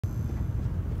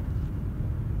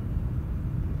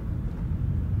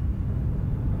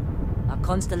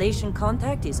Constellation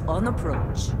contact is on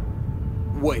approach.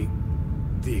 Wait,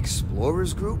 the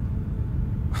Explorers group?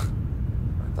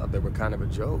 I thought they were kind of a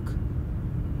joke.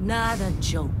 Not a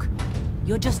joke.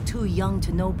 You're just too young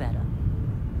to know better.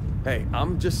 Hey,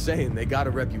 I'm just saying they got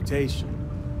a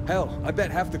reputation. Hell, I bet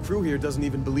half the crew here doesn't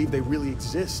even believe they really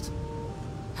exist.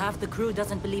 Half the crew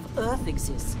doesn't believe Earth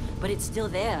exists, but it's still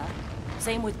there.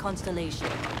 Same with Constellation.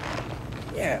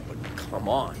 Yeah, but come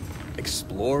on.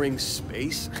 Exploring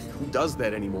space? Who does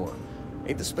that anymore?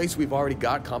 Ain't the space we've already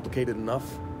got complicated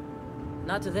enough?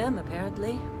 Not to them,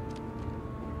 apparently.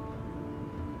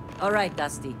 All right,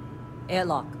 Dusty.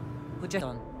 Airlock. Put your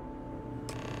on.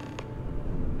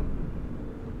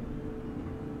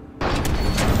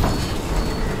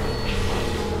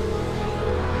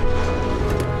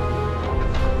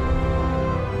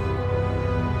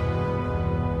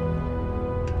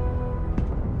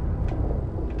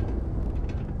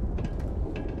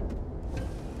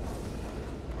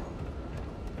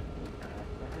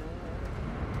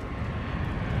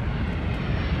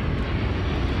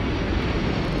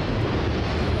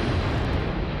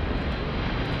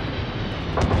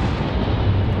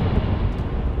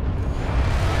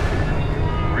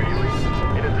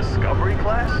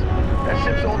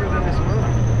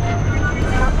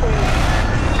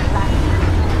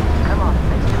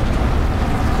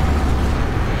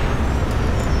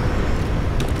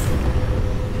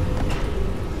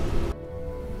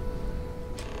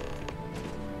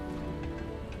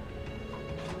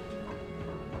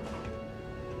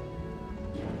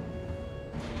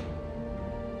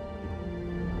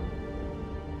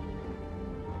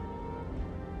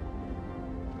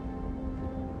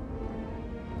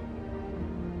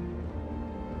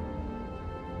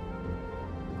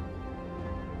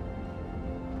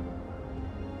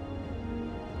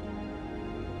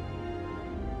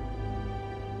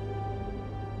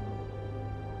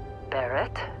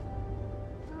 Barrett?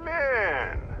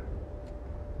 Man!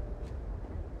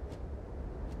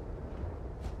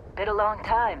 Been a long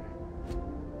time.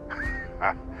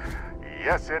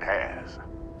 Yes, it has.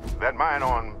 That mine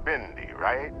on Bendy,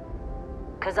 right?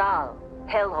 Kazal.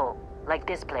 Hellhole. Like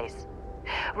this place.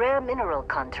 Rare mineral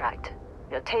contract.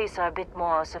 Your tastes are a bit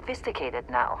more sophisticated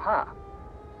now, huh?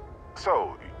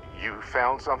 So, you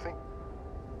found something?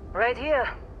 Right here.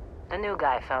 The new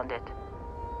guy found it.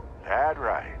 That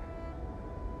right.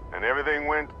 And everything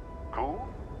went cool?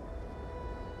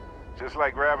 Just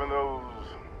like grabbing those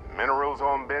minerals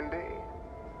on Bendy?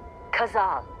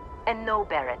 Kazal. And no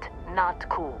Barrett. Not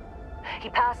cool. He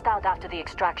passed out after the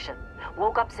extraction.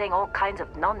 Woke up saying all kinds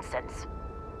of nonsense.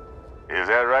 Is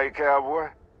that right, cowboy?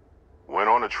 Went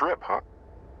on a trip, huh?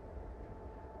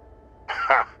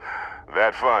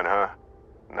 That fun, huh?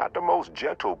 Not the most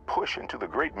gentle push into the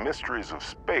great mysteries of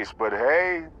space, but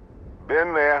hey,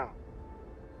 been there.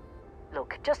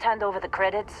 Look, just hand over the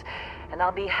credits, and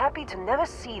I'll be happy to never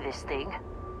see this thing,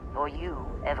 or you,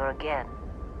 ever again.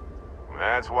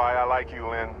 That's why I like you,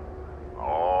 Lynn.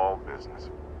 All business.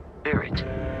 Barrett,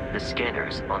 the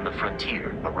scanners on the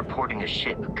frontier are reporting a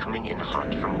ship coming in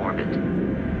hot from orbit.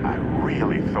 I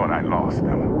really thought I lost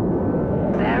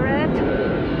them. Barrett?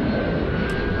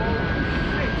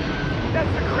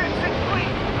 That's the Crimson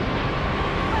Fleet!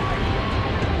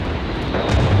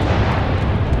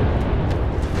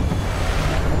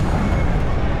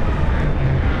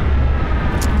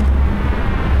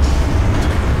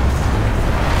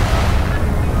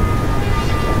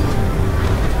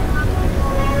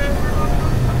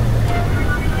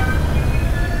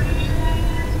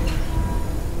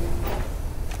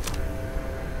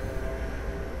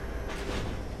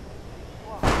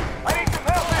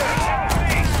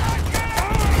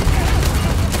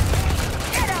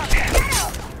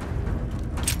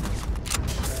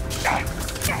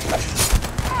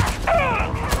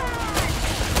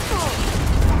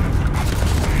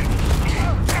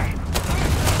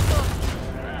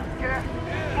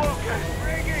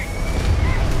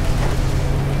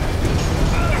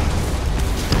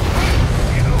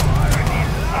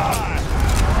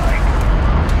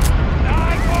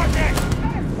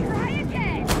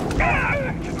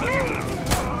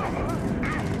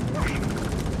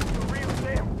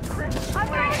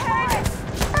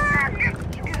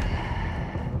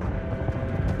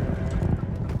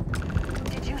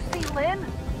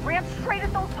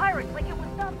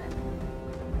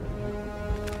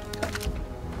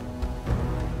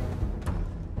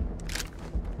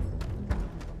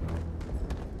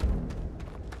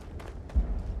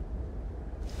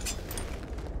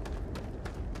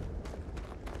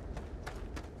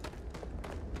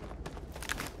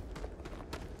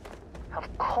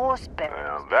 Of course, Barrett.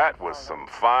 Well, that was some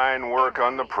fine work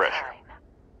under pressure.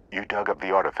 You dug up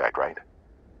the artifact, right?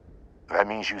 That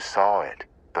means you saw it.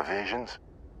 The visions.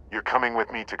 You're coming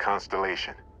with me to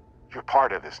Constellation. You're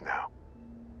part of this now.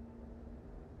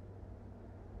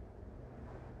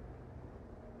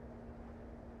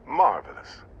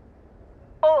 Marvelous.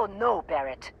 Oh no,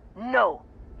 Barrett. No.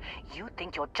 You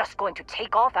think you're just going to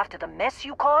take off after the mess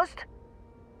you caused?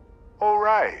 All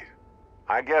right.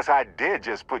 I guess I did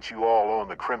just put you all on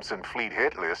the Crimson Fleet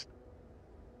hit list.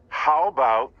 How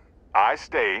about I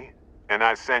stay and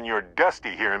I send your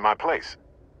Dusty here in my place?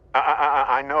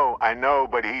 I know,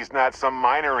 but he's not some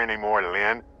miner anymore,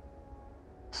 Lynn.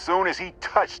 Soon as he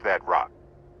touched that rock,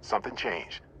 something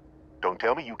changed. Don't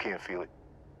tell me you can't feel it.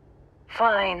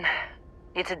 Fine.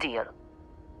 It's a deal.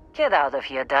 Get out of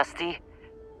here, Dusty.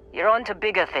 You're on to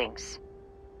bigger things.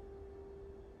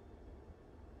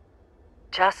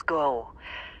 Just go.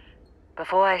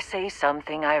 Before I say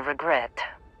something I regret.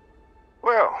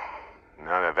 Well,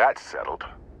 now that that's settled.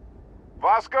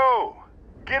 Vasco,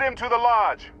 get him to the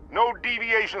lodge. No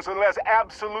deviations unless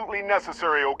absolutely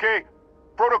necessary, okay?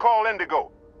 Protocol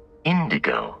Indigo.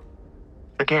 Indigo.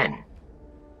 Again.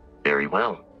 Very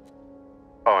well.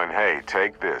 Oh, and hey,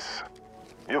 take this.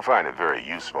 You'll find it very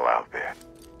useful out there.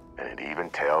 And it even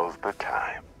tells the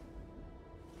time.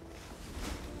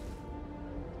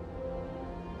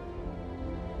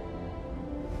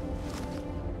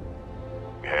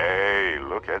 Hey,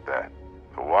 look at that.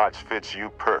 The watch fits you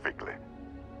perfectly.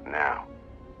 Now,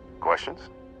 questions?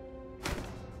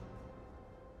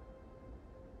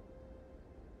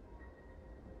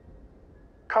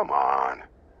 Come on.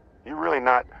 You really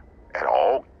not at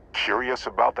all curious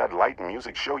about that light and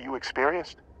music show you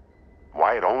experienced?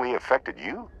 Why it only affected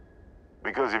you?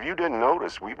 Because if you didn't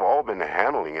notice, we've all been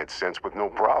handling it since with no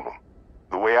problem.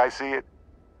 The way I see it,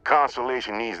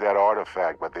 Constellation needs that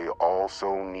artifact, but they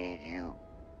also need you.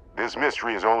 This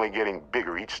mystery is only getting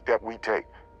bigger each step we take,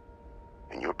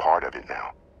 and you're part of it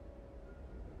now.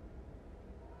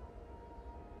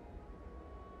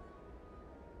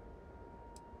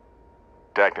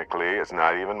 Technically, it's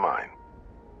not even mine.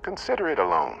 Consider it a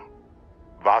loan.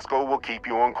 Vasco will keep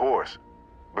you on course.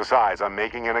 Besides, I'm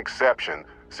making an exception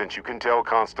since you can tell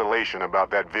Constellation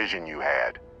about that vision you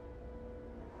had.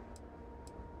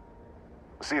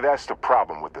 See, that's the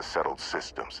problem with the settled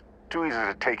systems. Too easy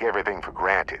to take everything for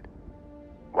granted.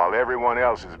 While everyone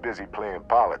else is busy playing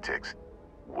politics,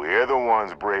 we're the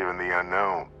ones braving the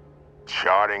unknown,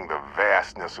 charting the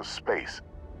vastness of space.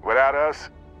 Without us,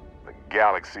 the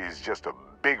galaxy is just a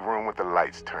big room with the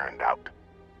lights turned out.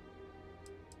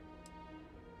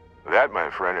 That, my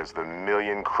friend, is the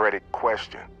million-credit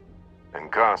question.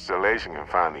 And Constellation can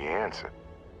find the answer,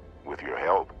 with your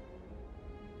help.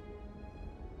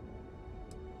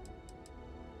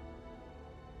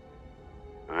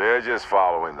 They're just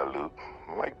following the loot,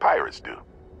 like pirates do.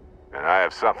 And I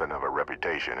have something of a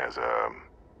reputation as a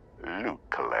loot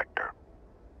collector.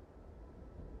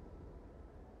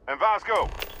 And Vasco,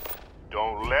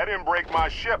 don't let him break my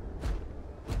ship.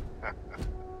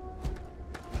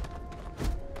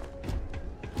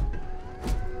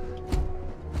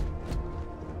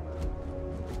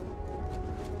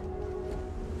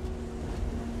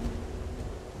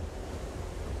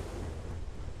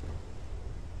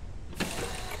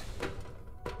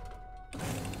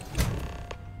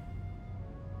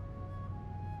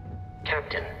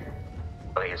 Captain,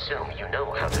 I assume you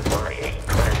know how to fly a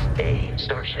Class A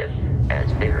starship.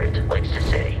 As Barrett likes to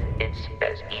say, it's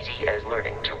as easy as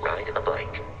learning to ride a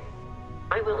bike.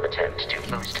 I will attempt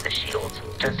to boost the shields,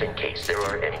 just in case there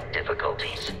are any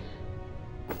difficulties.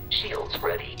 Shields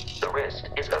ready. The rest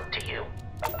is up to you.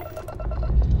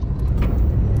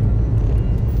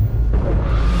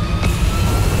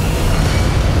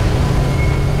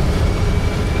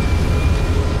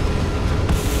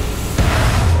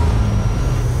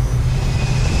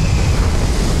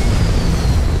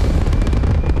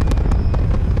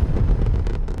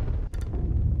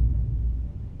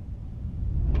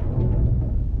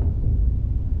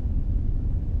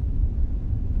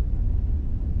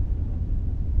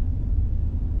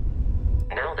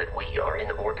 Now that we are in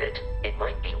orbit, it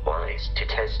might be wise to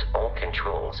test all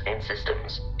controls and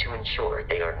systems to ensure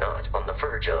they are not on the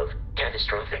verge of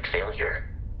catastrophic failure.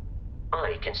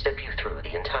 I can step you through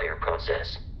the entire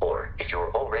process, or if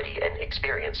you're already an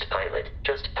experienced pilot,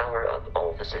 just power up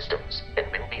all the systems, and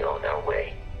we'll be on our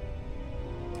way.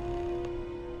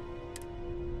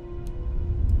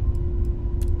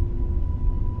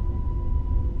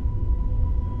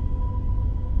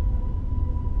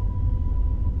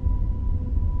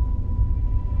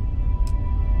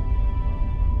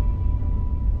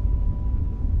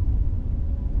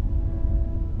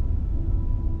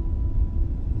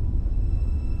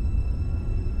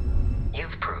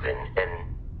 You've proven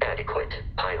an adequate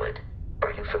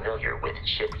you familiar with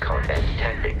ship combat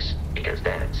tactics? Because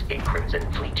that's a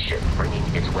Crimson Fleet ship bringing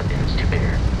its weapons to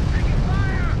bear.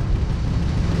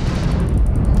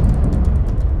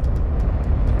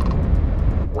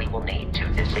 We will need to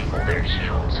disable their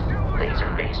shields.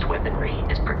 Laser-based weaponry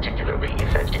is particularly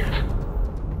effective.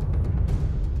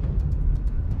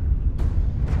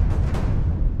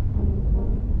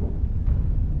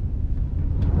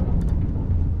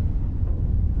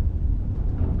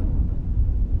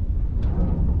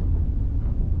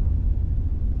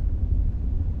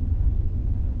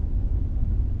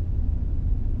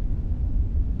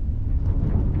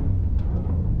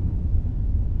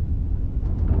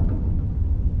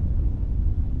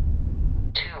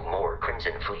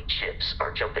 Crimson Fleet ships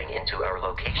are jumping into our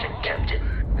location, Captain.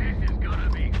 This is gonna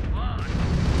be fun.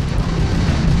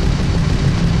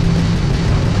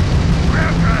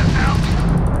 Grab drive out.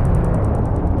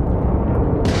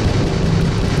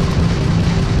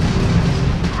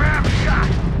 Grab shot.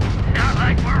 Not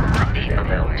like we're running. The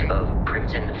amount of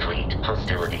Crimson Fleet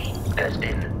hostility has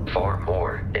been far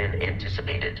more than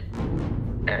anticipated.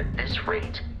 At this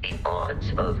rate, the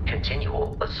odds of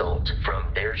continual assault from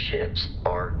their ships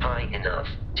are high enough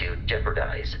to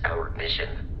jeopardize our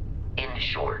mission. In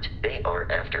short, they are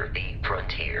after the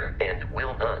frontier and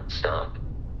will not stop.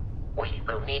 We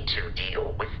will need to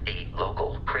deal with the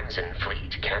local Crimson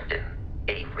Fleet captain.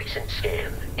 A recent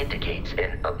scan indicates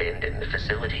an abandoned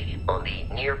facility on the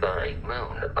nearby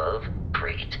moon of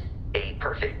Crete, a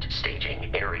perfect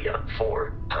staging area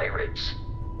for pirates.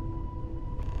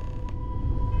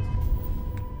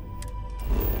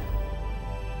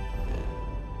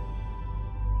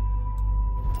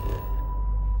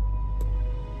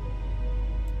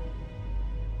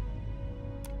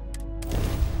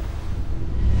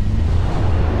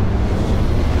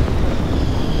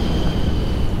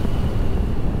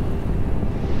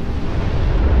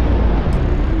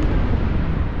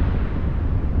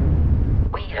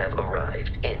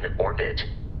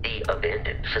 The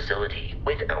abandoned facility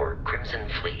with our Crimson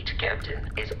Fleet captain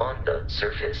is on the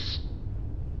surface.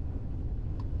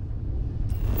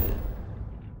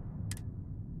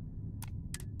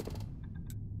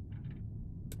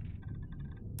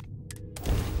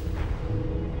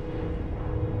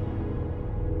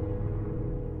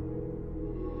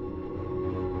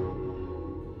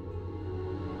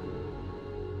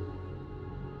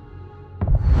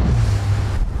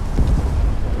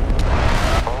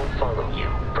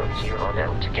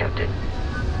 Captain.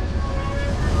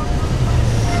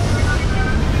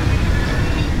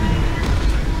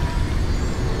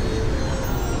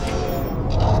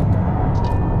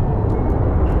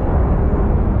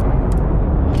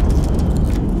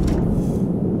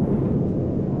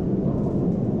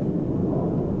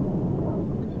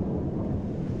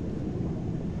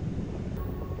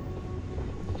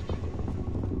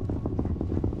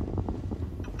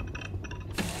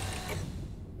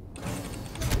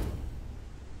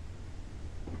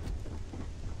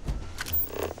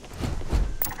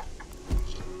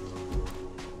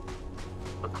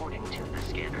 According to the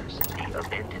scanners, the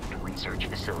abandoned research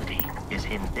facility is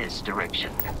in this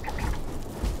direction.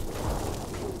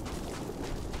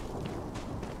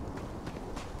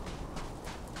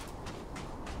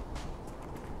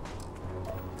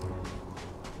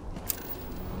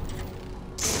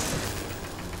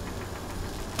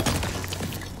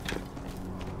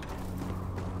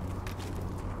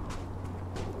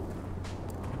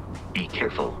 Be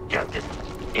careful, Captain.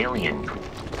 Alien.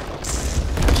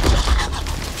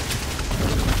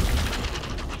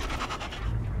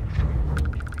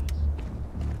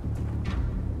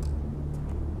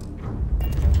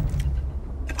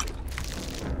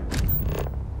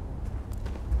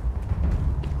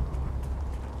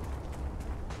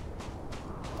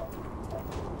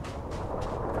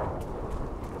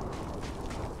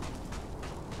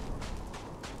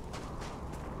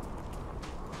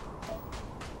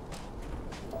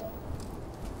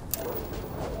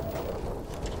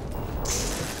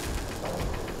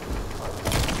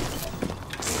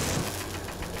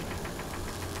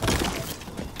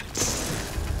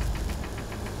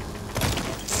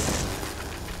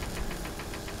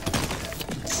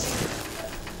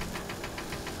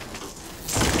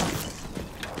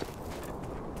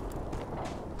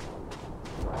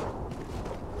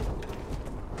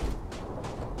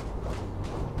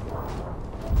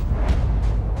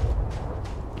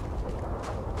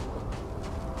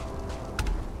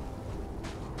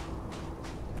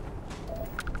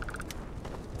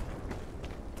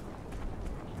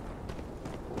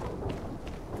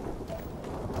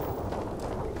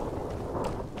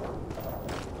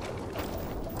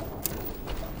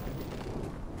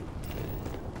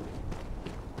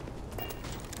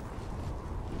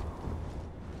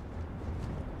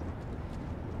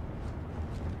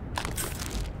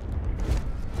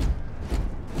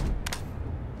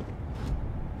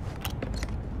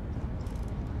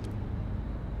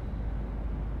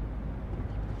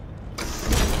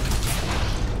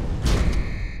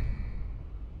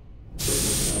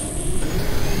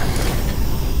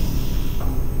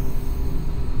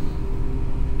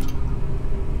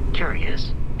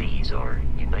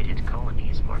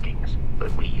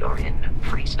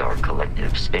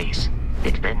 space,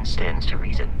 it then stands to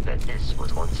reason that this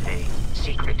was once a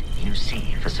secret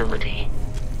UC facility.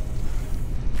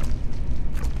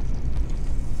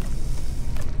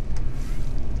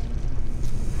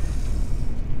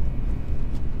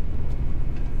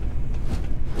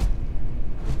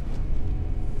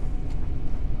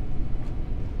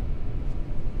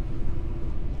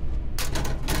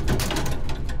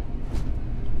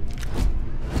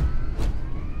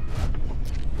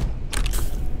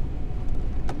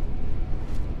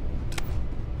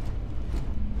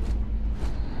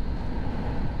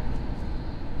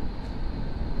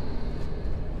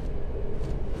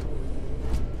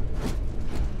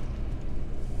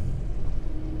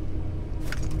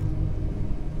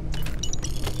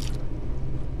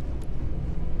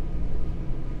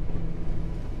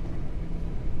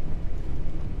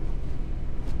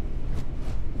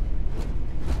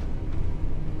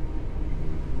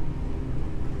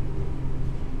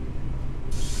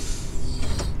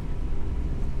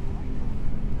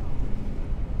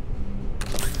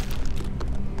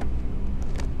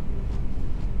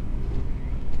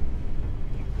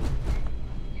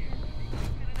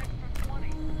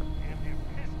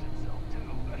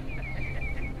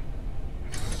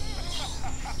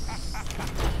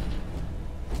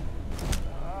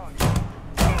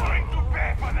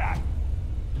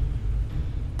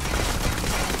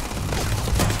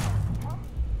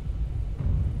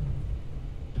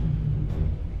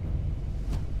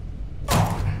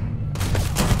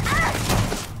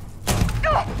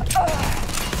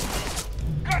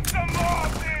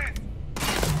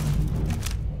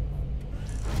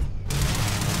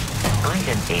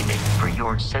 Aiming for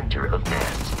your center of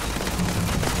mass.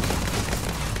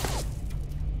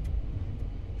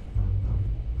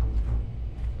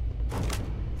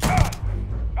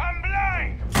 I'm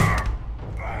blind!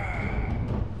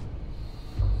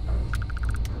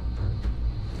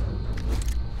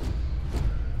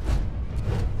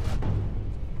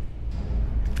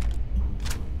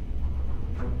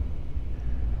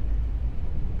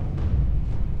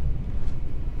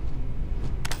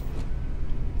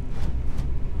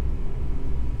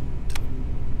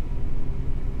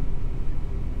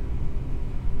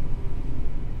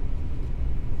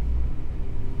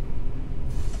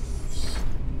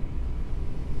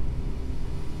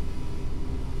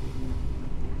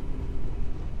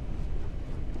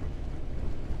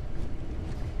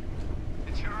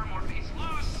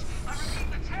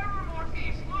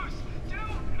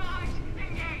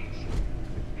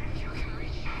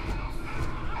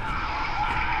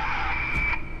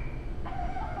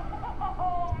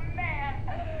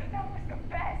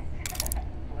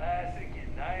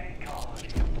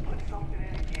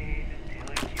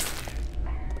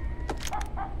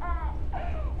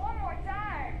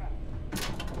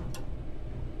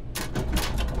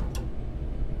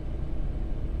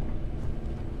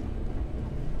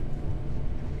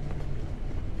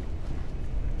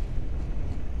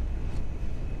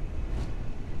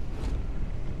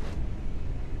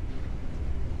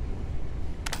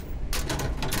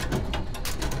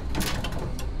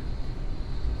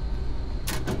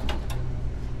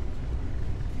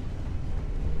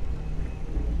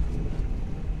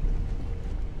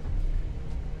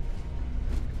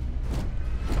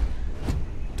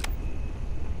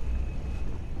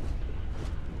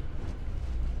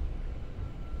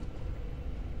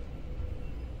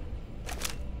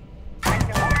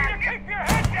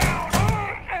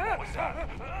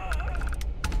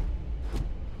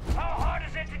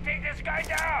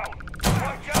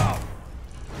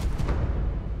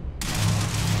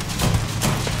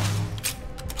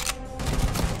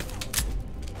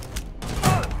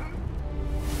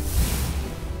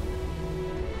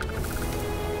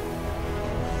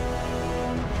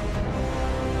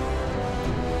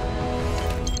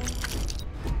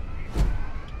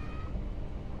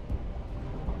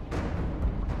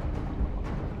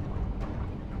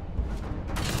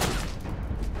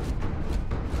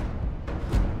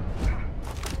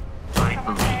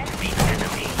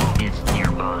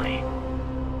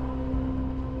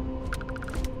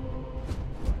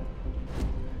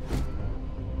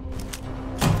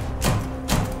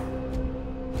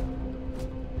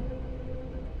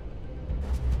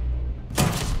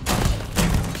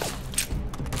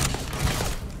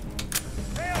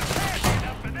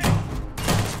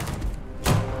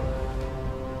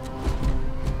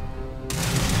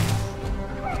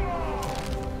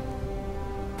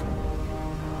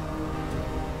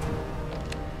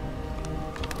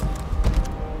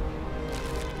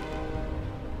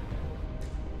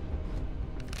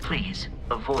 Please,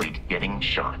 avoid getting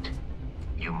shot.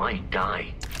 You might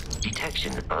die.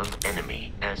 Detection of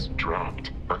enemy has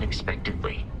dropped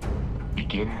unexpectedly.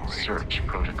 Begin search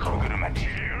protocol.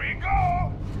 Here we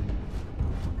go!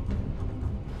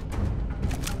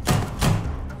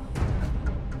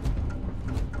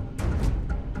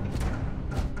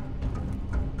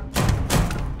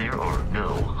 There are no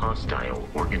hostile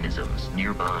organisms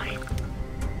nearby.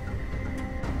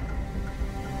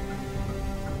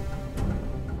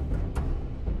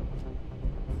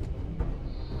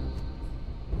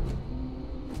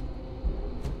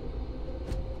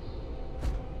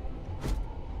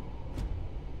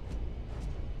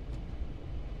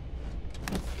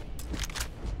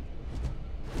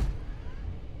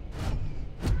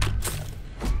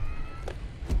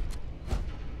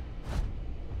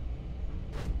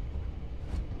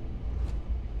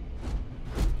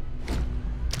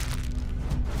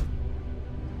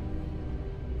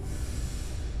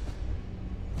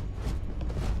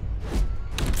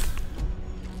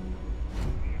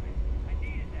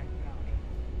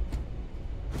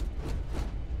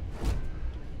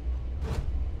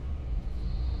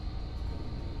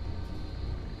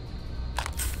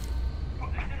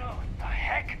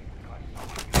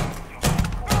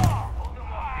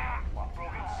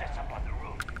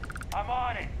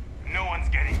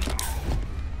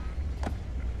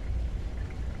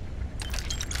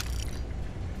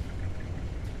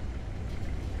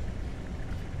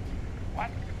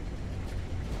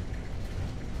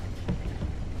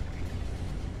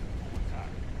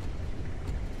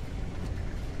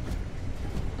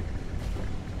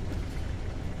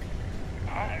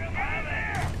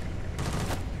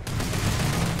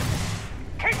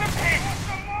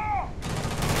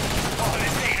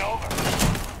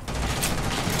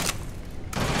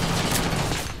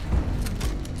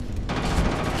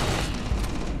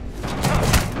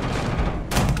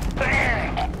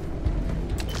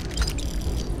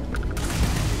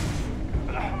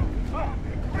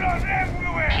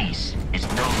 Peace is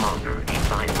no longer a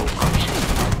viable option.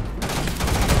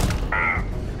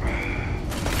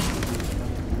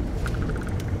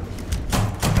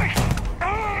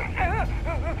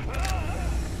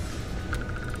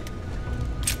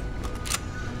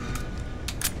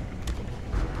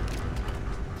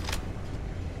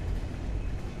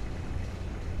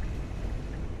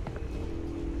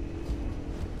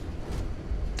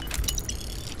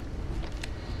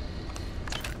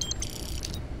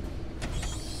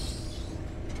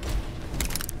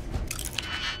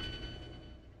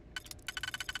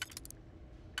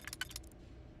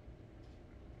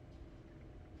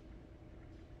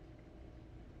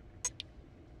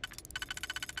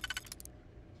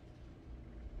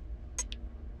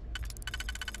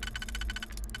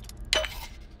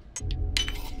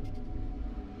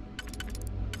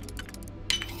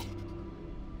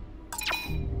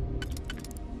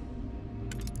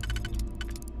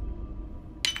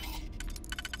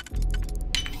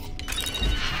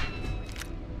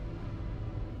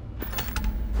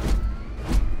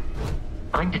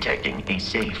 I'm detecting a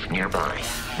safe nearby.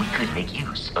 We could make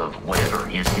use of whatever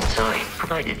is inside,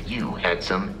 provided you had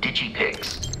some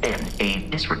digipics and a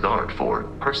disregard for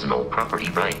personal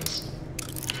property rights.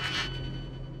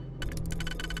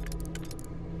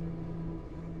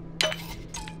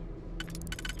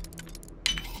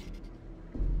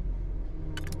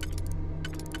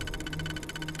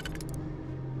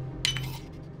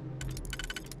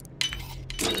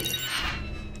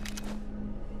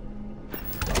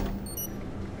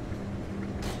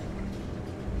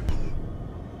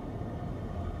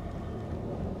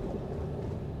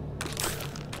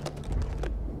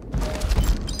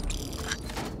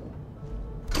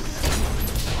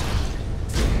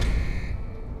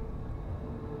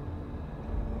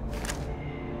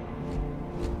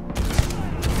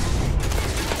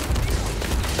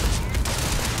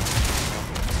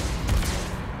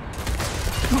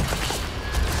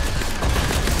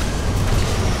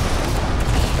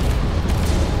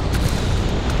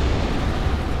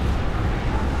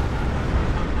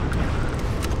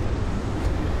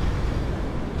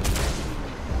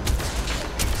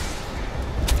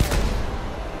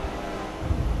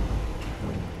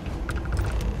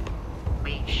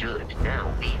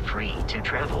 Now be free to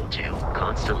travel to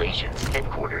Constellation's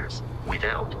headquarters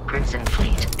without Crimson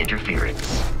Fleet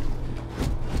interference.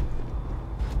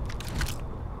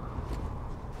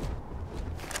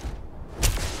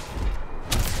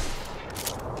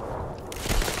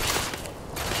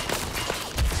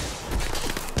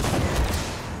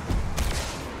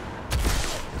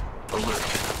 Alert,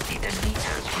 the enemy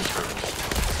has returned.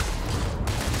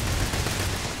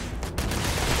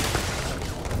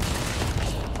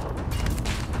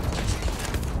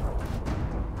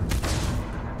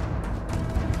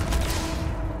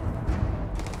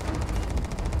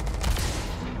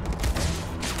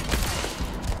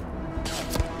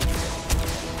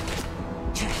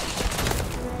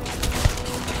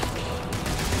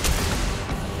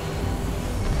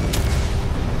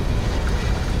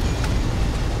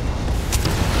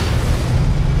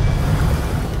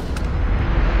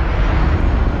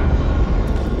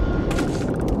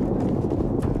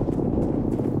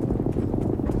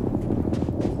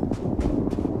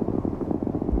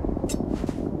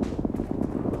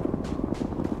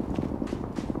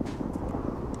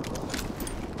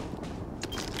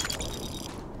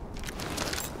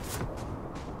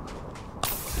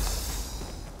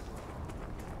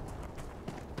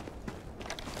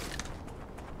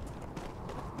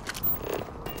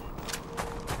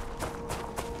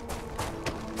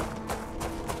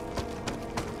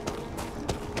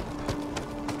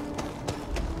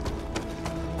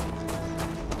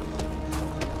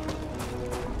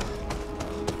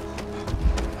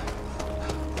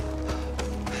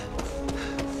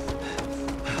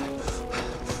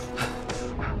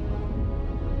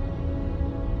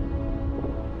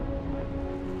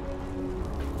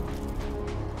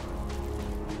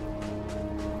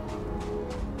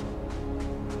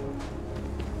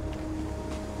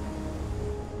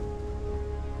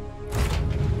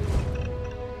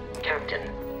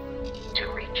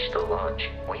 the launch,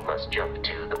 we must jump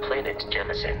to the planet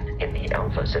Jemison in the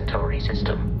Alpha Centauri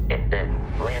system, and then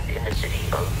land in the city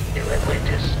of New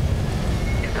Atlantis.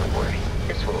 And don't worry,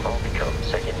 this will all become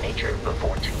second nature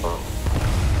before too long.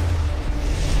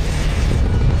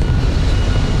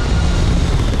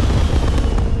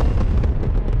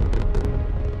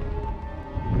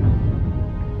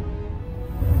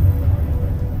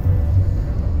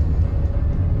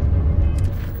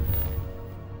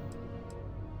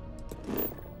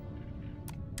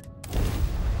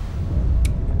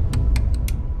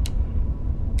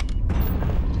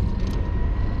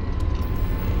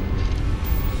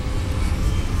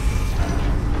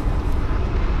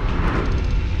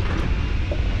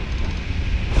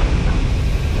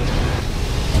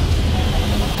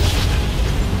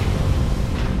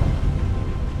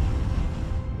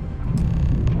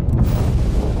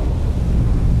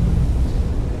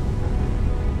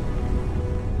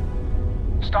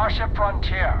 Starship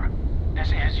Frontier. This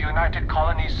is United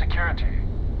Colonies Security.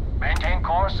 Maintain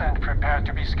course and prepare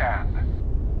to be scanned.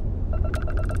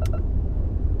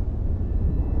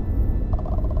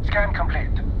 Scan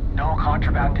complete. No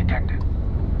contraband detected.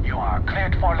 You are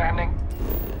cleared for landing.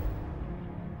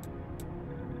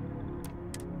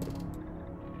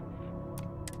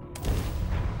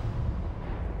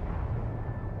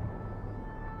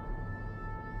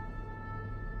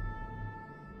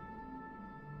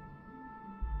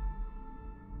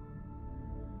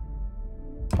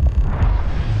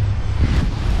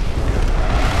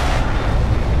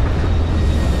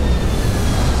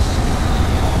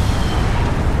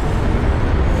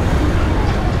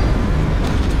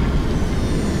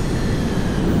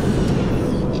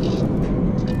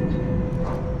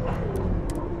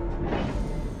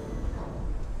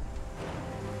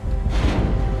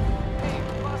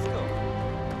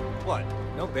 What?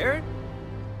 No Barrett?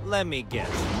 Let me guess.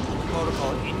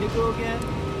 Protocol Indigo again?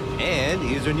 And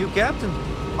he's your new captain.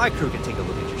 My crew can take a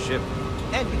look at your ship.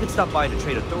 And you can stop by the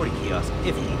Trade Authority kiosk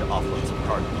if you need to offload some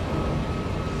cargo.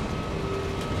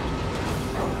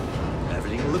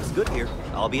 Everything looks good here.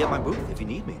 I'll be at my booth if you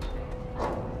need me.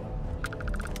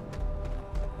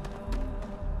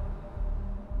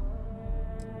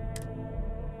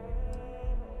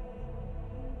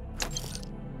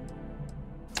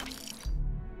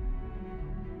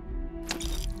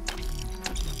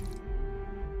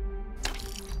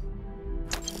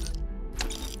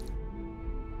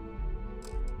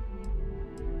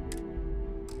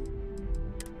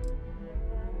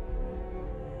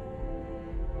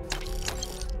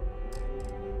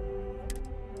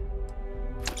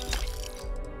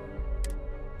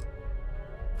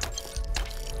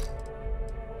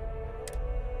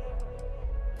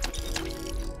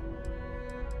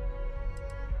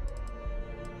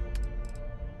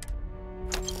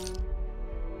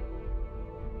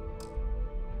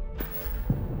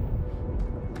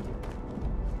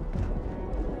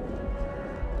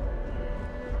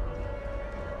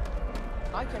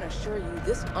 I can assure you,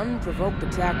 this unprovoked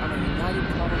attack on a United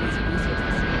Colonies research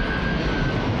facility.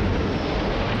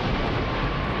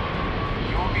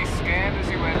 You will be scanned as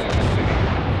you enter the city.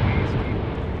 Please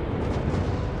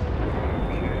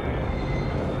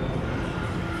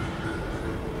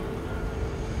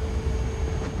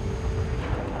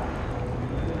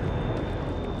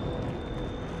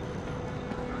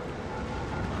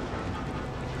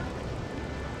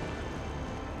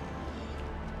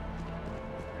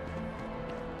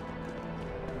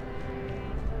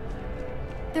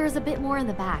There is a bit more in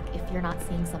the back if you're not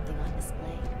seeing something on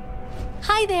display.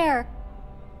 Hi there!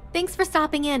 Thanks for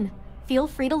stopping in. Feel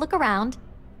free to look around.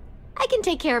 I can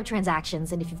take care of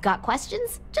transactions, and if you've got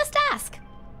questions, just ask.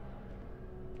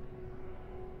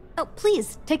 Oh,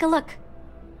 please, take a look.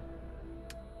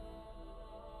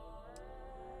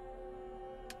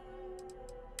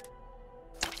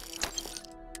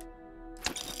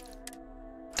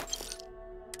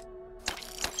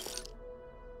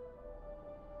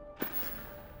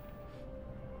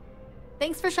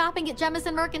 Thanks for shopping at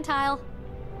Jemison Mercantile.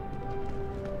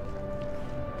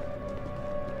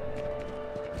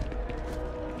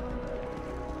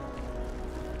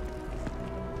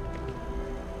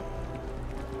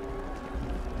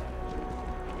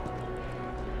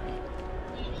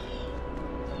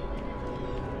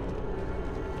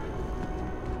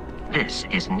 This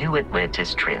is New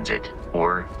Atlantis Transit,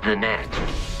 or the NAT.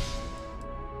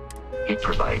 It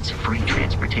provides free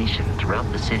transportation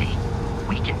throughout the city.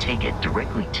 We can take it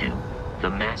directly to the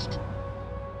mast.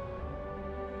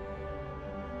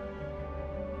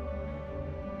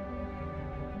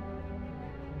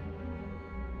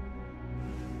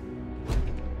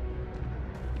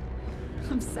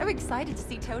 I'm so excited to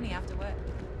see Tony after work.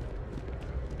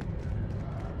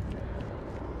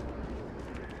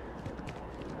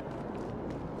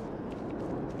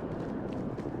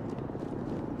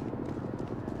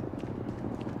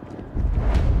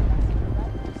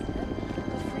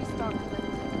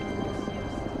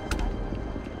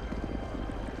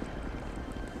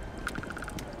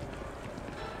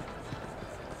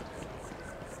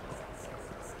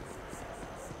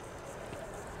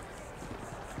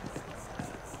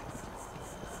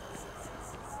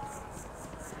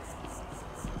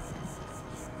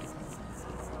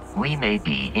 We may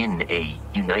be in a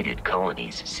United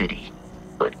Colonies city,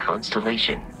 but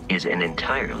Constellation is an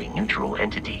entirely neutral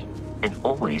entity, and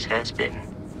always has been.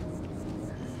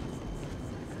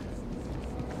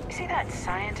 See that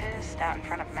scientist out in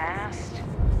front of Mast?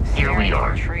 Here we Staring at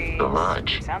are, trees. the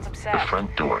lodge. Sounds The upset.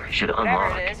 front door should Whatever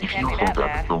unlock it is, it if can't you be hold that up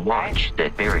bad, the right? watch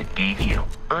that Barrett gave you.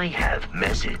 I have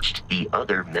messaged the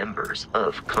other members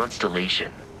of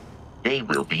Constellation. They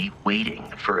will be waiting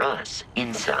for us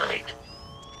inside.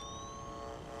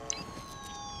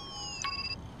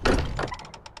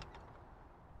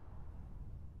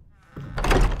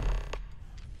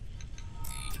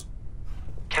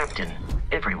 Captain,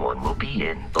 everyone will be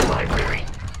in the library,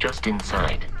 just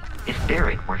inside. If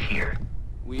Barrett were here.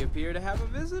 We appear to have a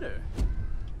visitor.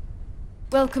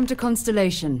 Welcome to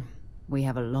Constellation. We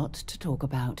have a lot to talk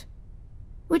about.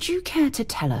 Would you care to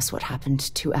tell us what happened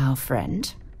to our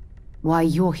friend? Why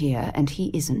you're here and he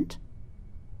isn't?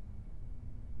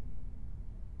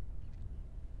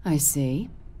 I see.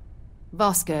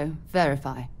 Vasco,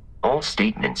 verify. All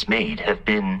statements made have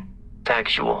been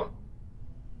factual.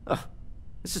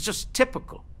 This is just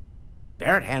typical.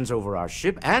 Barrett hands over our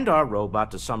ship and our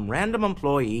robot to some random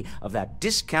employee of that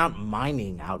discount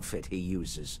mining outfit he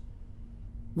uses.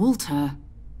 Walter.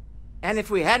 And if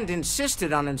we hadn't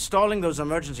insisted on installing those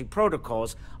emergency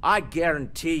protocols, I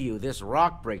guarantee you this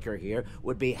rock breaker here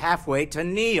would be halfway to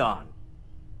Neon.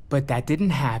 But that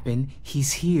didn't happen.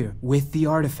 He's here with the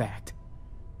artifact.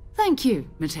 Thank you,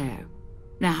 Matteo.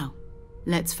 Now,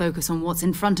 let's focus on what's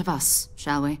in front of us,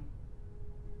 shall we?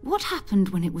 What happened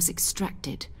when it was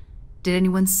extracted? Did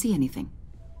anyone see anything?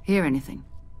 Hear anything?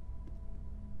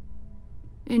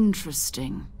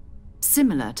 Interesting.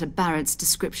 Similar to Barrett's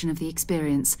description of the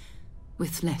experience,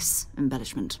 with less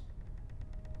embellishment.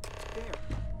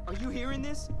 Are you hearing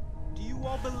this? Do you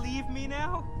all believe me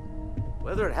now?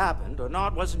 Whether it happened or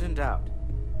not wasn't in doubt.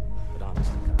 But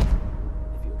honestly, Kyle,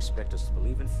 if you expect us to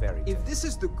believe in fairy tales... If this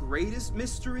is the greatest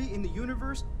mystery in the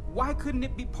universe, why couldn't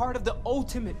it be part of the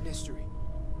ultimate mystery?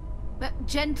 But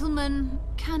gentlemen,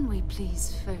 can we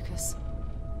please focus?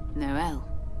 Noelle,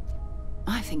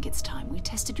 I think it's time we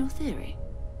tested your theory.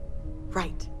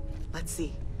 Right. Let's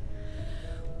see.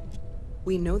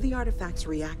 We know the artifacts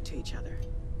react to each other.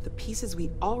 The pieces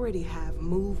we already have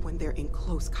move when they're in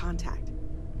close contact.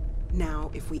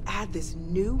 Now, if we add this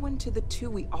new one to the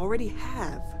two we already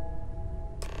have...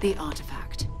 The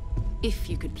artifact.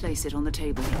 If you could place it on the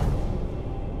table.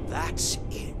 That's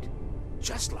it.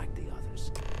 Just like the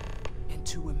others. And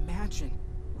to imagine,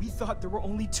 we thought there were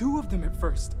only 2 of them at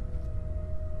first.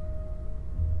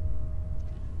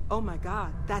 Oh my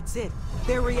god, that's it.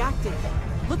 They're reacting.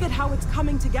 Look at how it's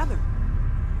coming together.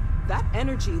 That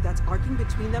energy that's arcing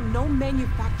between them, no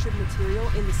manufactured material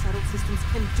in the settled systems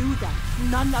can do that.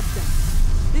 None of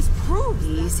them. This proves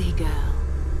Easy, girl.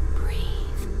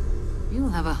 Breathe. You'll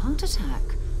have a heart attack.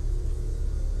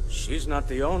 She's not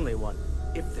the only one.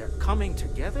 If they're coming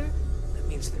together, that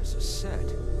means there's a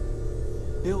set.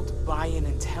 Built by an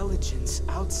intelligence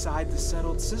outside the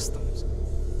settled systems.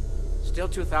 Still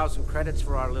 2,000 credits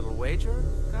for our little wager,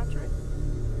 Godric?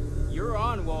 You're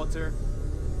on, Walter.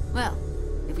 Well,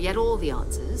 if we had all the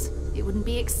answers, it wouldn't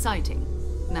be exciting,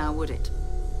 now would it?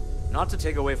 Not to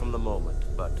take away from the moment,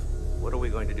 but what are we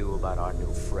going to do about our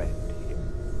new friend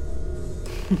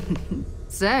here?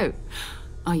 So,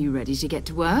 are you ready to get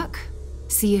to work?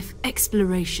 See if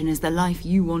exploration is the life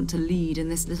you want to lead in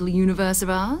this little universe of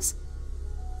ours?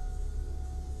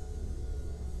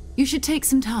 You should take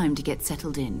some time to get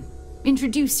settled in.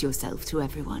 Introduce yourself to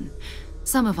everyone.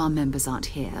 Some of our members aren't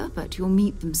here, but you'll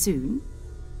meet them soon.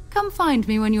 Come find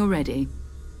me when you're ready.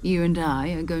 You and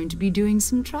I are going to be doing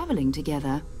some traveling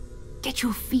together. Get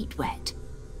your feet wet.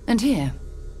 And here,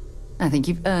 I think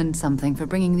you've earned something for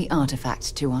bringing the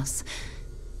artifact to us.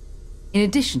 In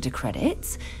addition to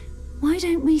credits, why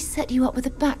don't we set you up with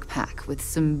a backpack with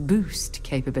some boost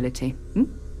capability?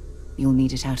 You'll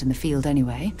need it out in the field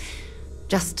anyway.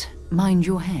 Just mind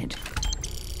your head.